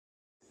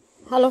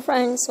Hello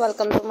friends,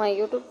 welcome to my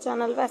YouTube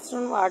channel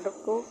Western Wardrobe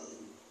 2.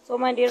 So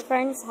my dear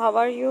friends, how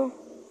are you?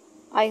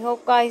 I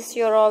hope guys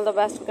you're all the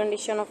best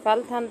condition of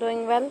health and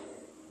doing well.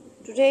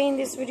 Today in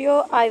this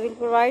video I will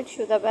provide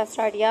you the best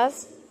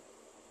ideas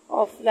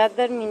of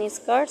leather mini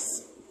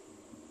skirts.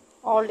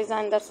 All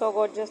designs are so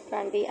gorgeous,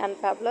 trendy and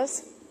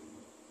fabulous.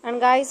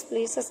 And guys,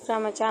 please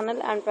subscribe my channel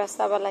and press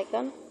the bell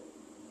icon.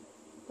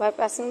 By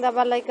pressing the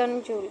bell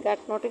icon you will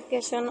get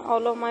notification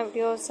all of my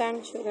videos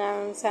and you will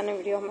never miss any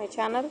video of my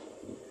channel.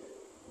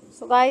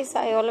 So guys,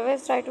 I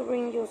always try to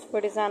bring useful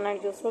design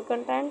and useful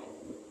content.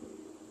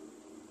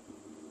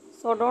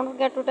 So don't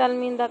forget to tell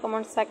me in the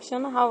comment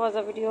section how was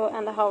the video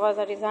and how was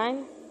the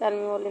design. Tell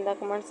me all in the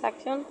comment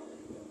section.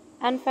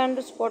 And friend,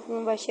 to support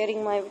me by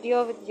sharing my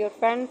video with your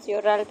friends,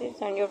 your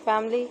relatives and your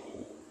family.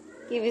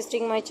 Keep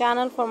visiting my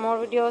channel for more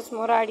videos,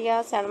 more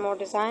ideas and more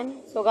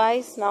design. So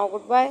guys, now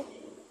goodbye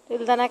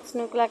till the next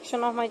new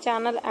collection of my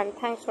channel, and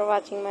thanks for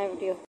watching my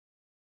video.